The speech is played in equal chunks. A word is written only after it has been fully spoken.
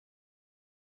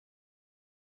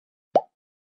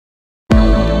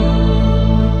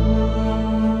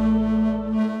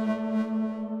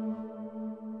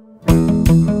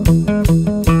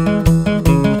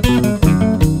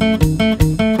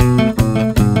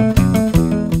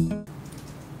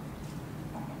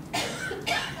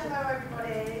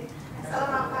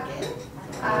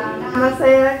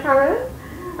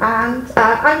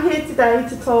today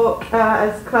to talk,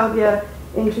 as Claudia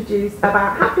introduced,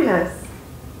 about happiness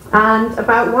and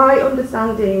about why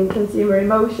understanding consumer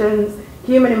emotions,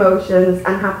 human emotions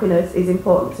and happiness is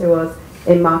important to us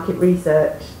in market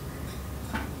research.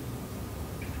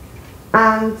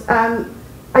 And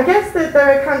I guess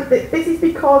that this is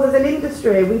because as an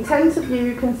industry we tend to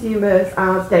view consumers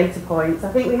as data points.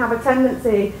 I think we have a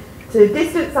tendency to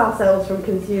distance ourselves from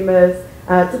consumers,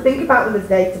 to think about them as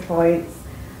data points,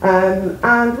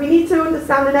 and we need to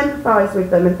understand and empathise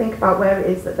with them and think about where it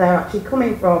is that they're actually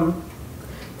coming from.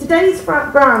 Today's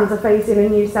brands are facing a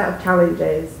new set of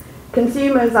challenges.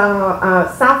 Consumers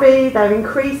are savvy, they're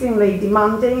increasingly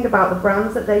demanding about the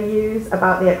brands that they use,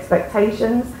 about the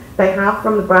expectations they have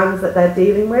from the brands that they're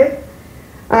dealing with.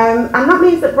 And that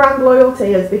means that brand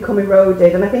loyalty has become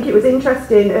eroded, and I think it was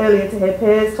interesting earlier to hear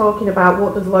Piers talking about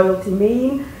what does loyalty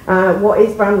mean, what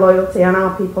is brand loyalty and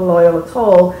are people loyal at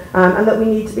all, and that we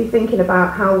need to be thinking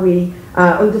about how we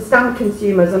understand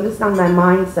consumers, understand their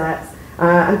mindsets,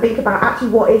 and think about actually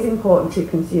what is important to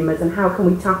consumers and how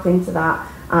can we tap into that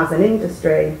as an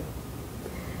industry.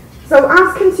 So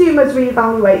as consumers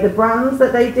reevaluate the brands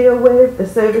that they deal with, the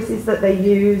services that they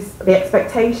use, the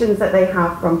expectations that they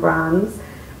have from brands,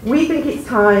 we think it's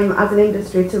time as an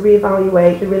industry to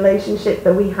reevaluate the relationship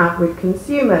that we have with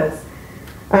consumers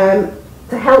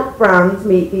to help brands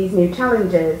meet these new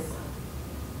challenges.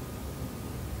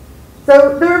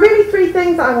 So there are really three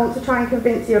things that I want to try and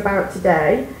convince you about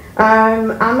today. And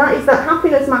that is that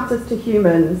happiness matters to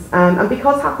humans, and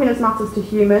because happiness matters to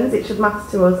humans, it should matter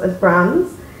to us as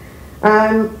brands.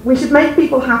 We should make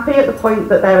people happy at the point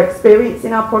that they're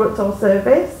experiencing our product or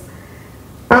service,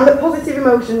 and that positive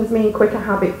emotions mean quicker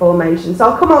habit formation. So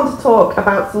I'll come on to talk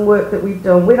about some work that we've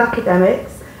done with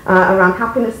academics around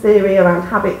happiness theory, around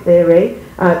habit theory,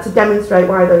 to demonstrate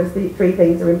why those three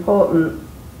things are important.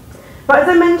 But as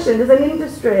I mentioned, as an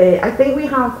industry, I think we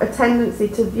have a tendency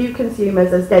to view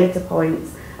consumers as data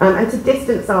points and to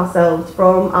distance ourselves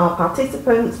from our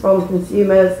participants, from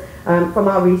consumers, from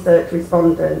our research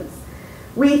respondents.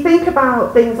 We think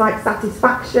about things like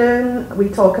satisfaction, we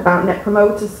talk about net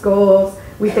promoter scores,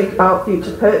 we think about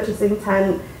future purchase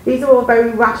intent. These are all very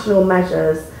rational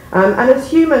measures. And as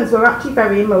humans, we're actually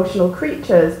very emotional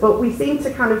creatures, but we seem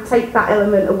to kind of take that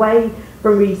element away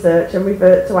from research and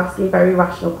revert to asking very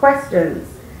rational questions.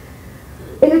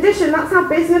 In addition, that's how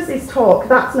businesses talk,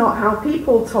 that's not how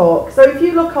people talk. So if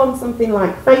you look on something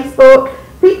like Facebook,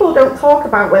 people don't talk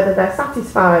about whether they're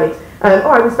satisfied.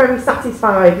 I was very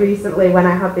satisfied recently when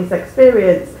I had this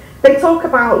experience. They talk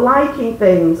about liking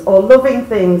things, or loving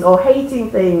things, or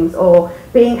hating things, or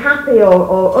being happy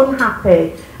or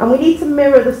unhappy. And we need to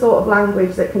mirror the sort of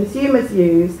language that consumers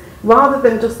use, rather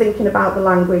than just thinking about the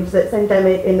language that's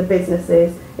endemic in the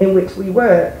businesses in which we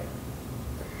work.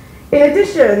 In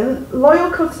addition,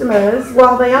 loyal customers,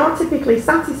 while they are typically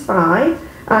satisfied,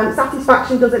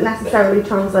 satisfaction doesn't necessarily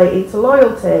translate into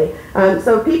loyalty.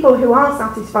 So people who are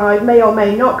satisfied may or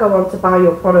may not go on to buy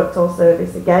your product or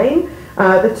service again.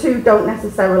 The two don't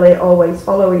necessarily always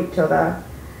follow each other.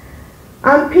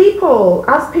 And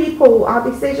as people, our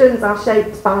decisions are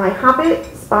shaped by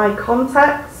habits, by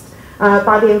context,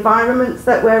 by the environments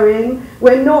that we're in.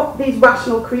 We're not these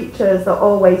rational creatures that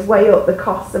always weigh up the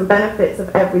costs and benefits of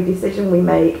every decision we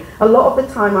make. A lot of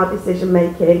the time our decision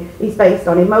making is based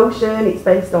on emotion, it's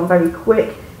based on very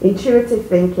quick, intuitive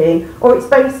thinking, or it's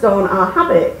based on our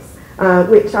habits,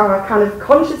 which are kind of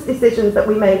conscious decisions that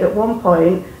we made at one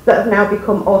point that have now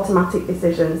become automatic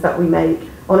decisions that we make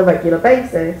on a regular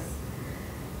basis.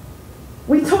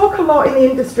 We talk a lot in the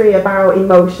industry about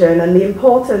emotion and the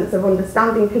importance of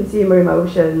understanding consumer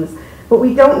emotions, but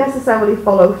we don't necessarily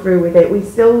follow through with it. We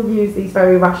still use these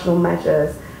very rational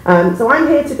measures. So I'm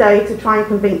here today to try and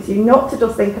convince you not to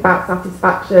just think about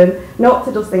satisfaction, not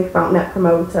to just think about net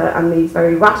promoter and these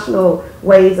very rational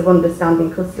ways of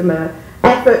understanding customer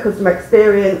effort, customer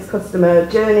experience, customer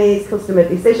journeys, customer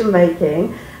decision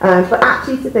making, but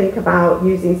actually to think about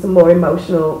using some more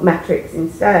emotional metrics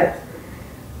instead.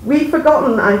 We've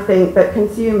forgotten, I think, that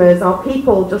consumers are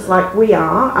people just like we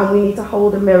are, and we need to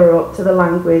hold a mirror up to the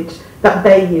language that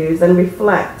they use and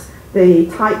reflect the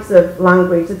types of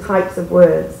language, the types of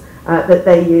words that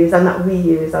they use and that we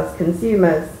use as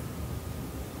consumers.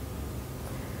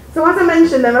 So as I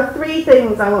mentioned, there are three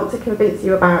things I want to convince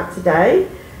you about today.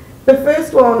 The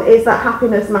first one is that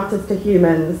happiness matters to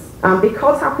humans, and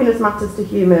because happiness matters to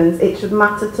humans, it should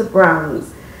matter to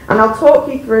brands. And I'll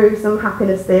talk you through some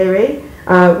happiness theory,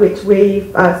 which we've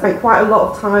spent quite a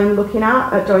lot of time looking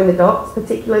at Join the Dots,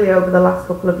 particularly over the last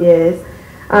couple of years.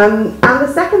 And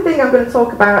the second thing I'm going to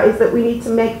talk about is that we need to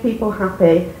make people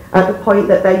happy at the point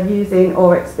that they're using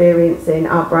or experiencing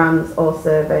our brands or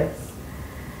service.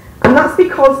 And that's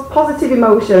because positive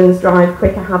emotions drive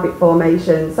quicker habit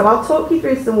formation. So I'll talk you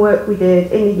through some work we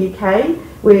did in the UK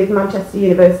with Manchester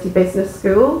University Business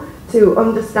School to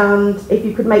understand if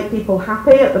you could make people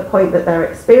happy at the point that they're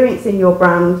experiencing your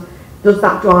brand, does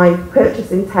that drive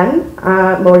purchase intent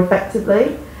more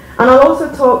effectively? And I'll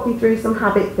also talk you through some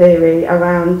habit theory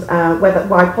around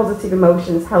why positive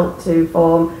emotions help to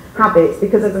form habits,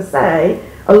 because as I say,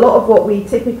 a lot of what we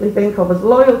typically think of as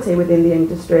loyalty within the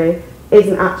industry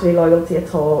isn't actually loyalty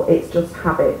at all, it's just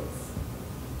habits.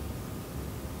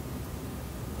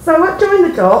 So at Join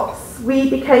the Dots, we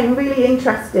became really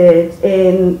interested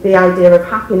in the idea of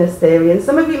happiness theory, and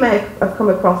some of you may have come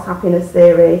across happiness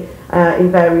theory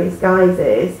in various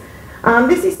guises.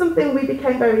 This is something we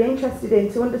became very interested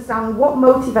in to understand what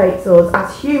motivates us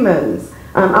as humans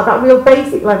at that real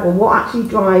basic level, what actually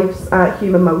drives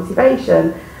human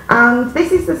motivation. And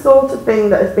this is the sort of thing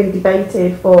that has been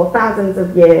debated for thousands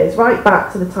of years, right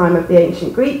back to the time of the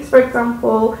ancient Greeks, for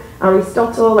example,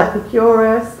 Aristotle,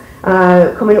 Epicurus,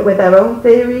 coming up with their own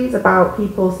theories about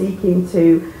people seeking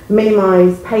to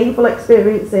minimize painful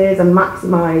experiences and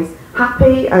maximize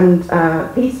happy and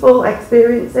peaceful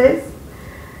experiences.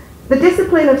 The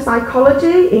discipline of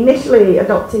psychology initially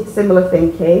adopted similar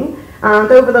thinking, and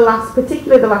over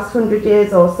particularly the last 100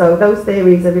 years or so, those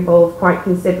theories have evolved quite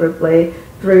considerably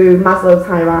through Maslow's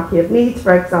hierarchy of needs,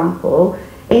 for example,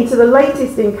 into the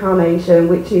latest incarnation,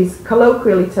 which is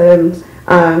colloquially termed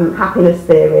happiness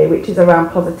theory, which is around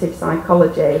positive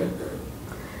psychology.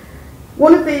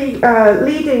 One of the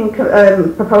leading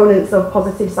proponents of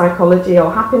positive psychology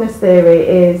or happiness theory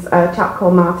is a chap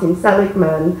called Martin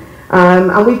Seligman,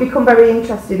 and we've become very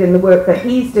interested in the work that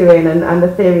he's doing and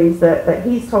the theories that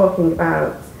he's talking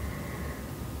about.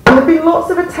 And there have been lots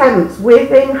of attempts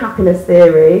within happiness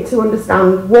theory to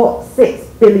understand what sits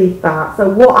beneath that. So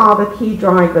what are the key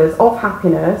drivers of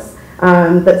happiness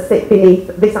that sit beneath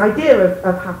this idea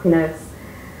of happiness?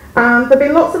 And there have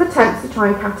been lots of attempts to try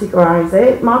and categorise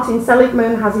it. Martin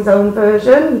Seligman has his own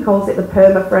version. He calls it the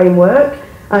PERMA framework.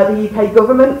 The UK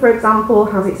government, for example,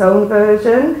 has its own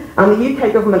version. And the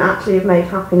UK government actually have made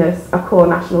happiness a core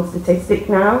national statistic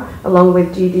now, along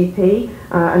with GDP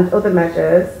and other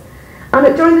measures. And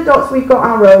at Join the Dots, we've got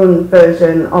our own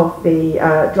version of the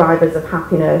drivers of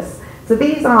happiness. So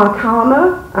these are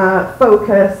karma,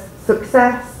 focus,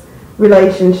 success,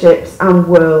 relationships, and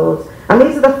world. And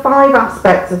these are the 5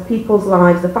 aspects of people's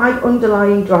lives, the 5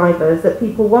 underlying drivers that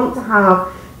people want to have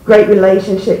great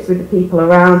relationships with the people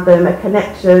around them, a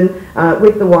connection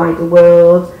with the wider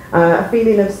world, a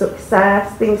feeling of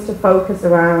success, things to focus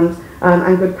around,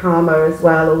 and good karma as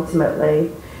well,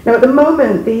 ultimately. Now, at the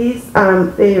moment, these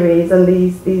theories and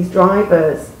these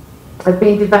drivers have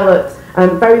been developed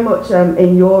very much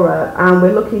in Europe, and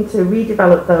we're looking to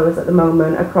redevelop those at the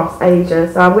moment across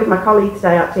Asia. So I'm with my colleague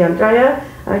today, actually, Andrea,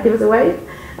 give us a wave,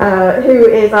 who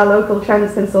is our local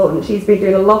trends consultant. She's been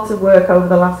doing a lot of work over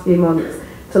the last few months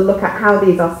to look at how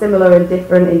these are similar and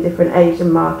different in different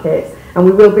Asian markets, and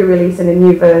we will be releasing a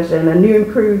new version, a new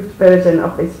improved version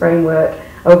of this framework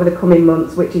over the coming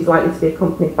months, which is likely to be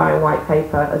accompanied by a white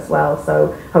paper as well,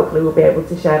 so hopefully we'll be able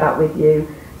to share that with you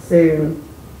soon.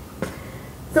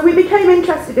 So we became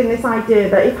interested in this idea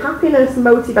that if happiness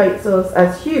motivates us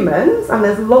as humans, and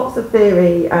there's lots of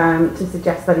theory to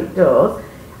suggest that it does,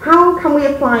 how can we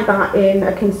apply that in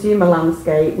a consumer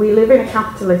landscape? We live in a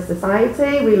capitalist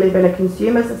society, we live in a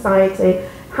consumer society.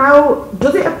 How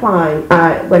does it apply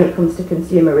when it comes to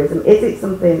consumerism? Is it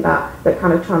something that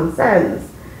kind of transcends?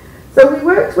 So we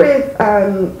worked with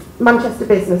Manchester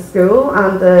Business School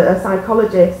and a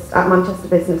psychologist at Manchester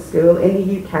Business School in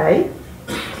the UK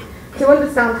to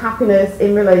understand happiness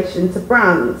in relation to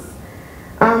brands.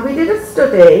 We did a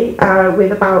study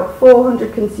with about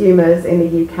 400 consumers in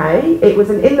the UK. It was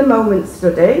an in-the-moment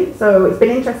study, so it's been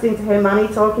interesting to hear Manny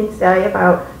talking today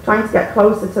about trying to get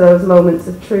closer to those moments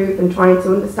of truth and trying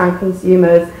to understand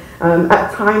consumers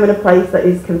at a time and a place that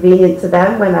is convenient to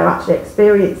them when they're actually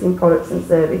experiencing products and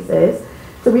services.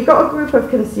 So we got a group of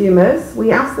consumers,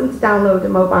 we asked them to download a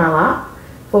mobile app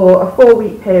for a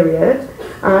 4-week period,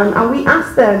 and we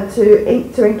asked them to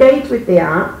engage with the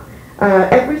app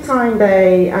every time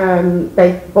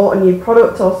they bought a new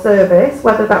product or service,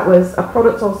 whether that was a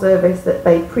product or service that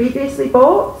they previously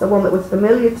bought, so one that was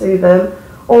familiar to them,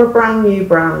 or a brand new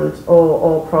brand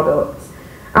or product.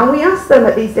 And we asked them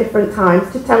at these different times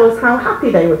to tell us how happy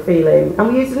they were feeling.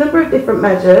 And we used a number of different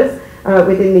measures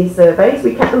within these surveys.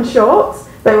 We kept them short.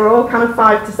 They were all kind of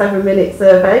 5 to 7 minute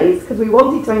surveys because we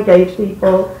wanted to engage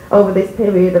people over this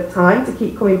period of time to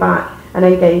keep coming back and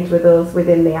engage with us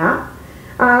within the app.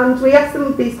 And we asked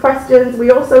them these questions.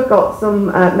 We also got some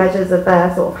measures of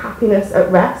their sort of happiness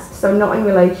at rest, so not in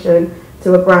relation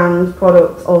to a brand,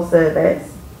 product or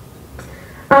service.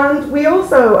 And we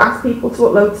also asked people to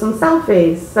upload some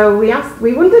selfies. So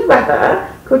we wondered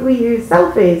whether could we use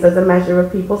selfies as a measure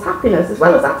of people's happiness, as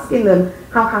well as asking them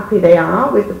how happy they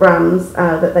are with the brands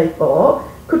that they've bought.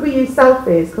 Could we use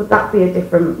selfies? Could that be a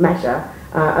different measure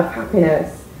of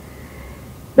happiness?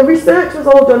 The research was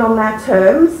all done on their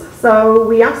terms, so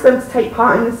we asked them to take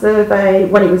part in the survey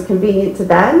when it was convenient to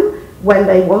them, when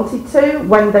they wanted to,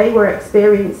 when they were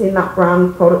experiencing that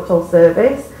brand, product or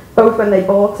service, both when they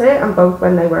bought it and both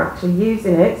when they were actually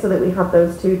using it, so that we had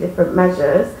those two different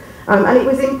measures. And it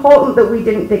was important that we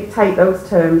didn't dictate those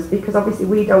terms, because obviously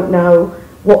we don't know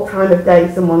what time of day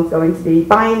someone's going to be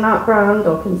buying that brand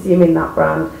or consuming that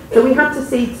brand. So we had to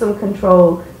cede some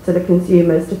control to the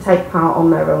consumers to take part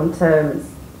on their own terms.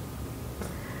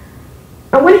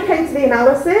 And when it came to the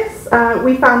analysis,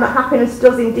 we found that happiness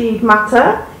does indeed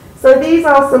matter. So these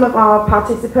are some of our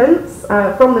participants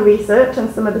from the research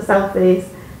and some of the selfies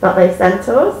that they sent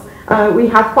us. We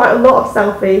had quite a lot of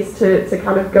selfies to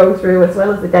kind of go through, as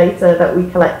well as the data that we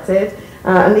collected.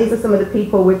 And these are some of the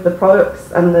people with the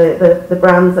products and the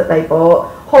brands that they bought.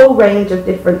 Whole range of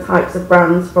different types of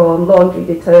brands, from laundry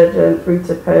detergent through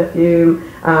to perfume,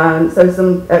 so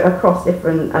some across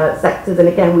different sectors. And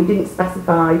again, we didn't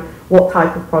specify what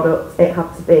type of product it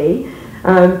had to be.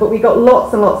 But we got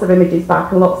lots and lots of images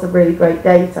back and lots of really great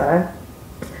data.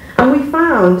 And we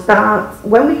found that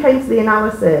when we came to the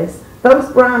analysis,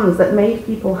 those brands that made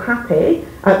people happy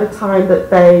at the time that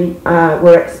they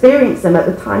were experiencing them,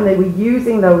 at the time they were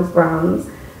using those brands,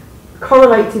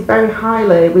 correlated very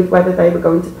highly with whether they were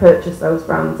going to purchase those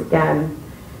brands again.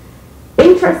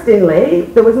 Interestingly,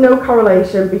 there was no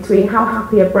correlation between how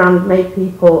happy a brand made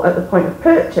people at the point of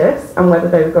purchase and whether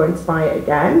they were going to buy it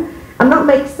again. And that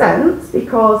makes sense,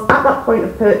 because at that point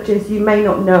of purchase, you may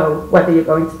not know whether you're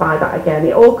going to buy that again.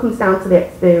 It all comes down to the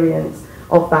experience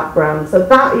of that brand. So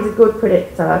that is a good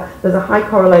predictor. There's a high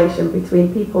correlation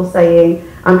between people saying,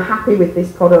 I'm happy with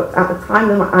this product at the time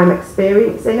that I'm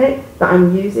experiencing it, that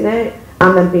I'm using it,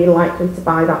 and then being likely to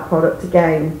buy that product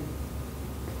again.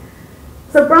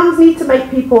 So brands need to make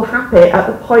people happy at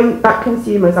the point that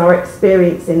consumers are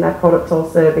experiencing their product or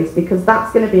service, because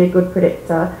that's going to be a good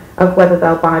predictor of whether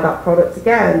they'll buy that product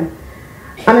again.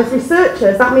 And as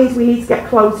researchers, that means we need to get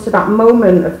close to that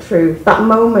moment of truth, that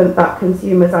moment that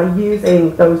consumers are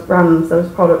using those brands,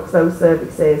 those products, those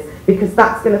services, because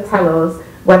that's going to tell us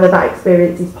whether that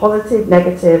experience is positive,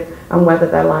 negative, and whether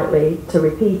they're likely to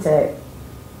repeat it.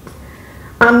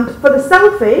 And for the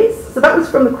selfies, so that was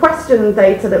from the question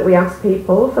data that we asked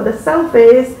people. For the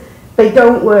selfies, they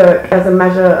don't work as a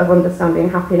measure of understanding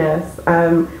happiness.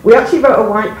 We actually wrote a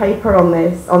white paper on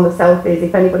this, on the selfies.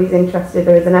 If anybody's interested,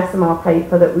 there is an SMR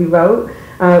paper that we wrote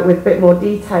with a bit more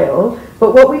detail.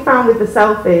 But what we found with the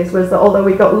selfies was that although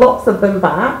we got lots of them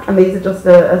back, and these are just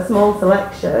a small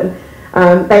selection,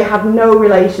 they have no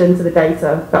relation to the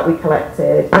data that we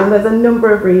collected. And there's a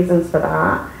number of reasons for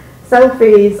that.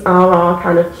 Selfies are our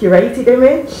kind of curated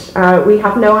image. We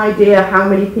have no idea how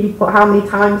many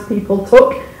times people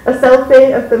took a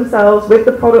selfie of themselves with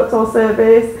the product or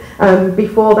service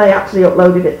before they actually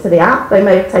uploaded it to the app. They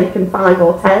may have taken 5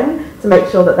 or 10 to make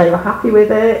sure that they were happy with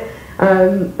it.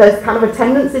 There's kind of a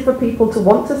tendency for people to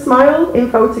want to smile in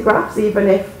photographs, even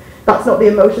if that's not the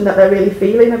emotion that they're really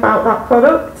feeling about that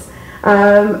product.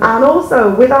 And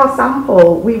also with our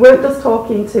sample, we weren't just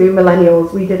talking to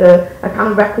millennials. We did a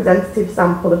kind of representative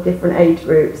sample of different age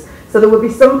groups. So there would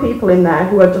be some people in there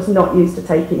who are just not used to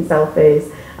taking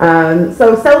selfies.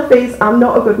 So selfies are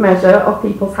not a good measure of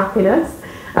people's happiness.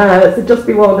 So just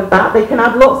be warned of that. They can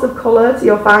add lots of colour to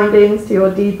your findings, to your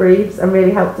debriefs, and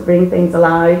really help to bring things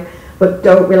alive. But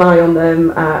don't rely on them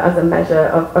as a measure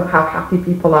of how happy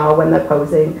people are when they're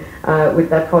posing with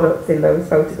their products in those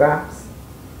photographs.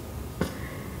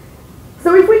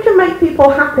 So if we can make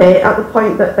people happy at the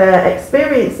point that they're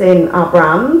experiencing our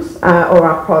brand or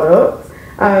our product,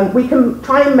 we can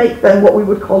try and make them what we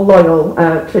would call loyal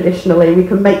traditionally. We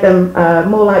can make them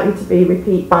more likely to be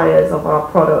repeat buyers of our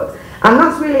product. And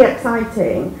that's really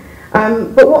exciting.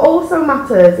 But what also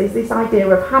matters is this idea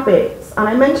of habits. And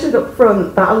I mentioned up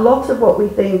front that a lot of what we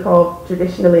think of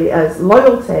traditionally as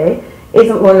loyalty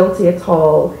isn't loyalty at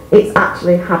all. It's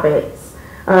actually habits.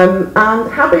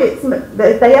 And habits,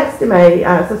 they estimate,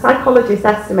 so psychologists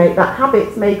estimate that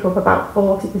habits make up about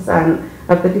 40%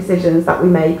 of the decisions that we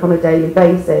make on a daily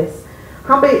basis.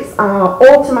 Habits are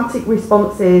automatic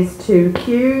responses to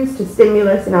cues, to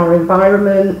stimulus in our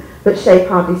environment that shape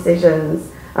our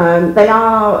decisions. They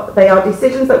are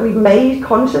decisions that we've made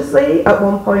consciously at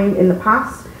one point in the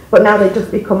past, but now they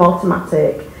just become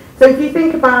automatic. So if you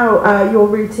think about your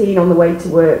routine on the way to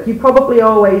work, you probably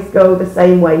always go the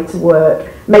same way to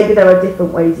work. Maybe there are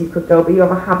different ways you could go, but you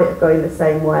have a habit of going the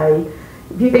same way.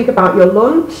 If you think about your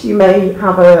lunch, you may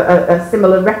have a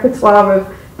similar repertoire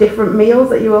of different meals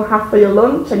that you will have for your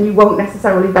lunch, and you won't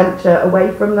necessarily venture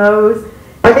away from those.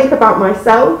 I think about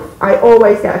myself. I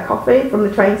always get a coffee from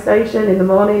the train station in the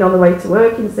morning on the way to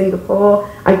work in Singapore.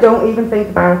 I don't even think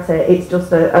about it. It's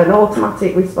just an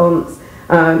automatic response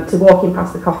to walking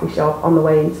past the coffee shop on the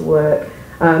way into work.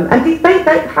 And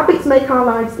habits make our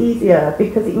lives easier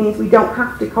because it means we don't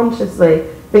have to consciously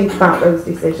think about those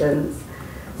decisions.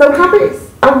 So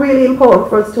habits are really important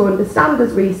for us to understand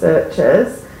as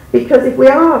researchers, because if we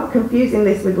are confusing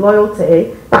this with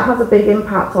loyalty, that has a big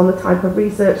impact on the type of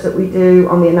research that we do,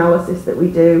 on the analysis that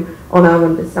we do, on our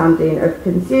understanding of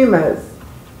consumers.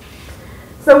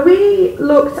 So we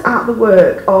looked at the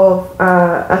work of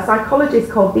a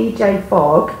psychologist called B.J.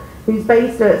 Fogg, who's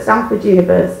based at Stanford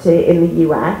University in the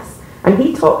US, and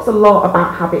he talks a lot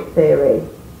about habit theory.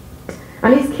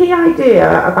 And his key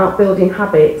idea about building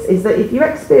habits is that if you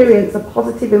experience a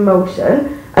positive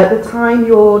emotion at the time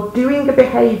you're doing a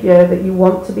behaviour that you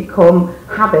want to become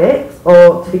habit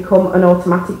or to become an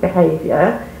automatic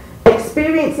behaviour,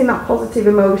 experiencing that positive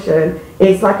emotion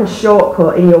is like a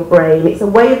shortcut in your brain. It's a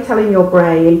way of telling your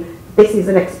brain, this is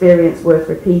an experience worth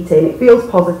repeating. It feels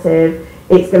positive.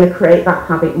 It's going to create that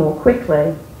habit more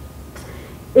quickly.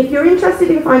 If you're interested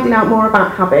in finding out more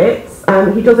about habits,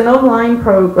 he does an online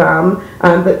program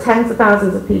that tens of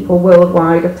thousands of people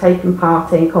worldwide have taken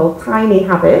part in called Tiny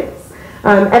Habits.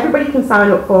 Everybody can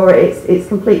sign up for it. It's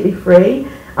completely free.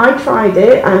 I tried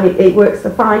it, and it works for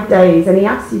 5 days, and he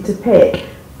asks you to pick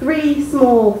 3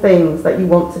 small things that you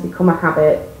want to become a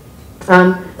habit.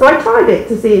 So I tried it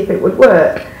to see if it would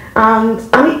work, and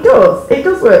it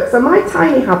does work. So my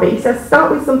tiny habit, he says,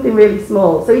 start with something really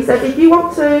small. So he says, if you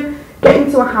want to get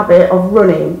into a habit of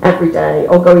running every day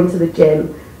or going to the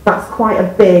gym, that's quite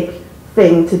a big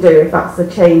thing to do if that's a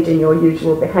change in your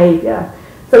usual behaviour.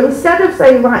 So instead of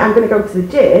saying, right, I'm going to go to the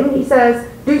gym, he says,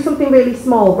 do something really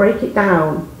small, break it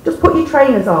down. Just put your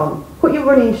trainers on, put your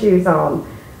running shoes on,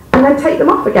 and then take them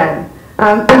off again.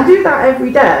 And do that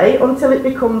every day until it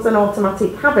becomes an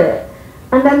automatic habit.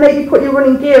 And then maybe put your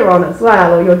running gear on as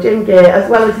well, or your gym gear, as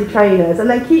well as your trainers, and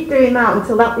then keep doing that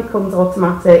until that becomes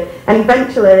automatic. And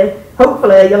eventually,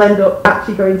 hopefully, you'll end up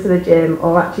actually going to the gym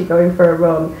or actually going for a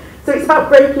run. So it's about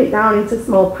breaking it down into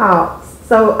small parts.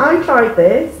 So I tried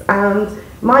this, and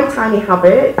my tiny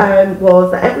habit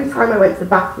was that every time I went to the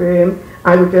bathroom,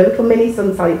 I would do a little mini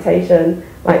sun salutation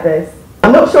like this.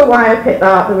 I'm not sure why I picked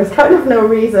that. There was kind of no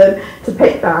reason to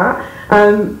pick that.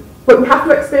 But you have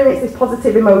to experience this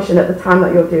positive emotion at the time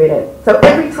that you're doing it. So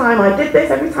every time I did this,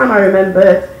 every time I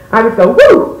remembered, I would go,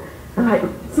 woo! And like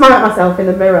smile at myself in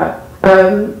the mirror.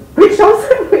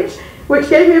 Which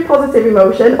gave me a positive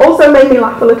emotion. Also made me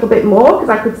laugh a little bit more because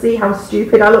I could see how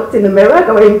stupid I looked in the mirror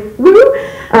going, woo!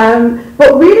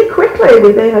 But really quickly,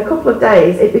 within a couple of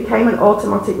days, it became an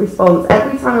automatic response.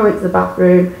 Every time I went to the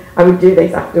bathroom, I would do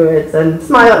this afterwards and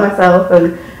smile at myself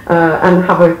and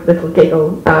have a little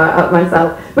giggle at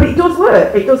myself. But it does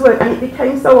work, and it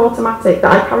became so automatic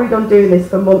that I carried on doing this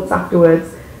for months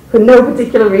afterwards for no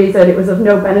particular reason. It was of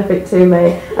no benefit to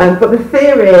me, but the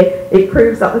theory, it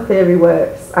proves that the theory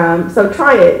works. So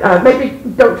try it. Maybe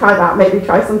don't try that, maybe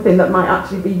try something that might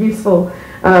actually be useful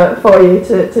for you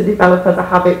to develop as a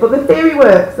habit. But the theory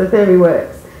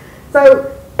works,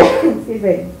 So, excuse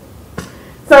me.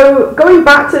 So going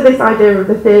back to this idea of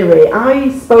the theory,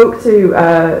 I spoke to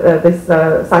this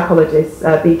psychologist,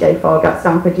 B.J. Fogg at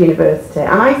Stanford University,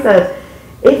 and I said,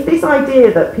 if this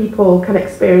idea that people can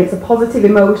experience a positive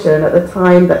emotion at the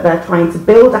time that they're trying to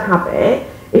build a habit,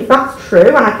 if that's true,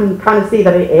 and I can kind of see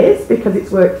that it is because it's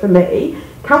worked for me,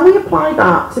 can we apply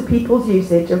that to people's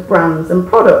usage of brands and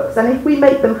products? And if we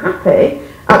make them happy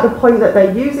at the point that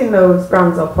they're using those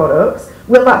brands or products,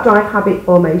 will that drive habit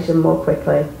formation more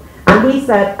quickly? And he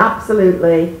said,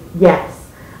 absolutely, yes.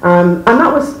 And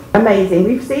that was amazing.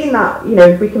 We've seen that,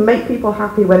 if we can make people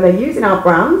happy when they're using our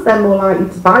brands, they're more likely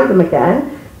to buy them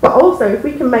again. But also, if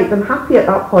we can make them happy at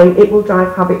that point, it will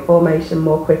drive habit formation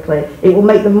more quickly. It will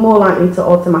make them more likely to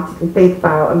automatically think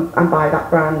about and buy that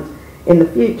brand in the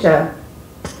future.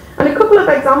 And a couple of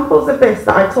examples of this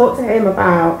that I talked to him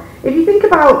about. If you think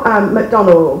about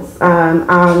McDonald's and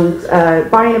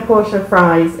buying a portion of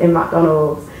fries in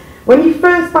McDonald's, when you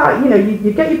first buy,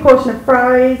 you get your portion of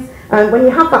fries, and when you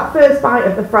have that first bite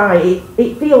of the fry,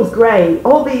 it feels great.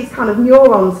 All these kind of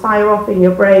neurons fire off in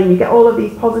your brain. You get all of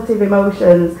these positive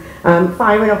emotions,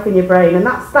 firing off in your brain, and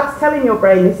that's telling your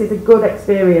brain this is a good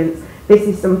experience, this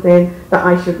is something that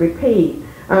I should repeat.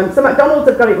 So McDonald's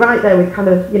have got it right there with kind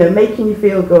of, making you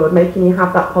feel good, making you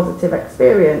have that positive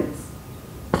experience.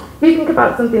 If you think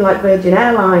about something like Virgin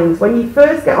Airlines, when you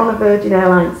first get on a Virgin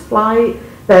Airlines flight,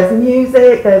 there's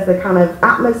music, there's the kind of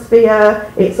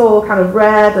atmosphere, it's all kind of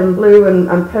red and blue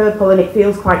and purple, and it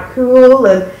feels quite cool,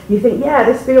 and you think, yeah,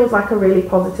 this feels like a really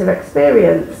positive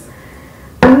experience.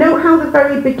 And note how the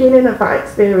very beginning of that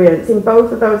experience, in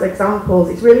both of those examples,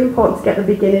 it's really important to get the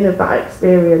beginning of that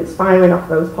experience firing off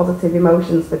those positive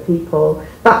emotions for people.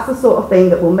 That's the sort of thing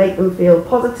that will make them feel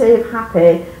positive,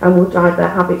 happy, and will drive their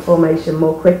habit formation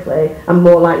more quickly and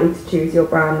more likely to choose your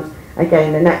brand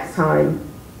again the next time.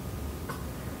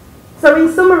 So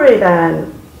in summary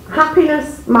then,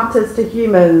 happiness matters to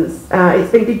humans.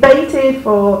 It's been debated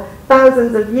for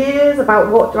thousands of years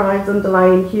about what drives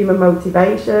underlying human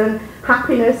motivation.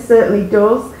 Happiness certainly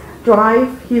does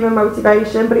drive human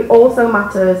motivation, but it also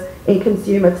matters in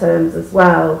consumer terms as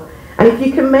well. And if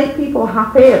you can make people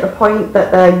happy at the point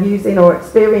that they're using or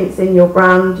experiencing your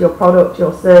brand, your product,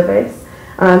 your service,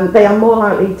 they are more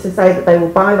likely to say that they will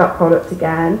buy that product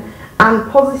again.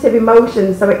 And positive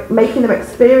emotions, so making them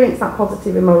experience that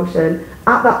positive emotion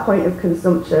at that point of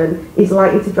consumption is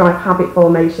likely to drive habit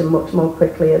formation much more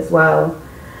quickly as well.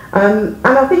 And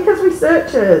I think as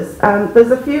researchers,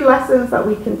 there's a few lessons that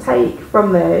we can take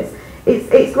from this.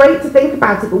 It's great to think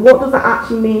about it, but what does that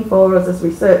actually mean for us as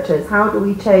researchers? How do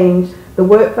we change the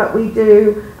work that we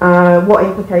do? What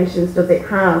implications does it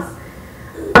have?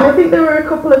 And I think there are a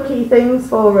couple of key things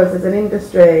for us as an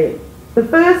industry. The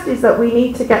first is that we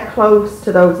need to get close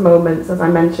to those moments, as I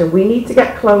mentioned. We need to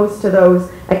get close to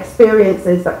those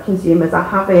experiences that consumers are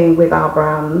having with our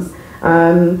brands.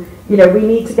 We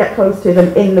need to get close to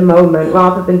them in the moment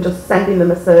rather than just sending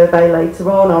them a survey later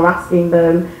on or asking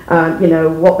them,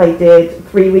 what they did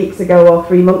 3 weeks ago or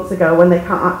 3 months ago when they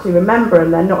can't actually remember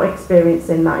and they're not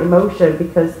experiencing that emotion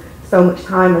because so much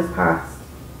time has passed.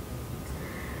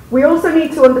 We also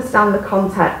need to understand the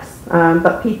context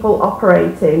that people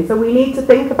operate in. So we need to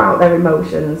think about their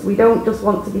emotions. We don't just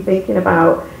want to be thinking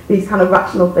about these kind of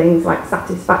rational things like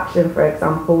satisfaction, for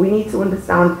example. We need to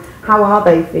understand how are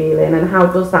they feeling and how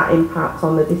does that impact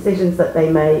on the decisions that they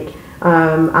make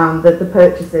and the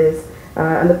purchases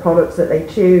and the products that they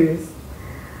choose.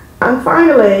 And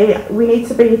finally, we need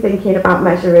to be thinking about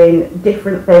measuring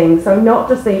different things. So not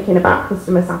just thinking about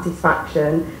customer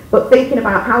satisfaction, but thinking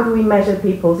about how do we measure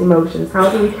people's emotions?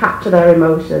 How do we capture their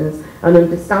emotions and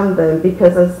understand them?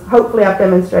 Because as hopefully I've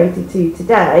demonstrated to you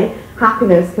today,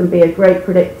 happiness can be a great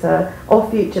predictor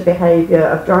of future behaviour,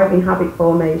 of driving habit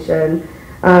formation.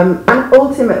 And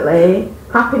ultimately,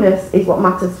 happiness is what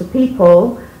matters to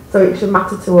people, so it should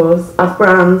matter to us as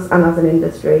brands and as an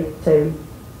industry too.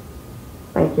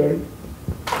 Thank you.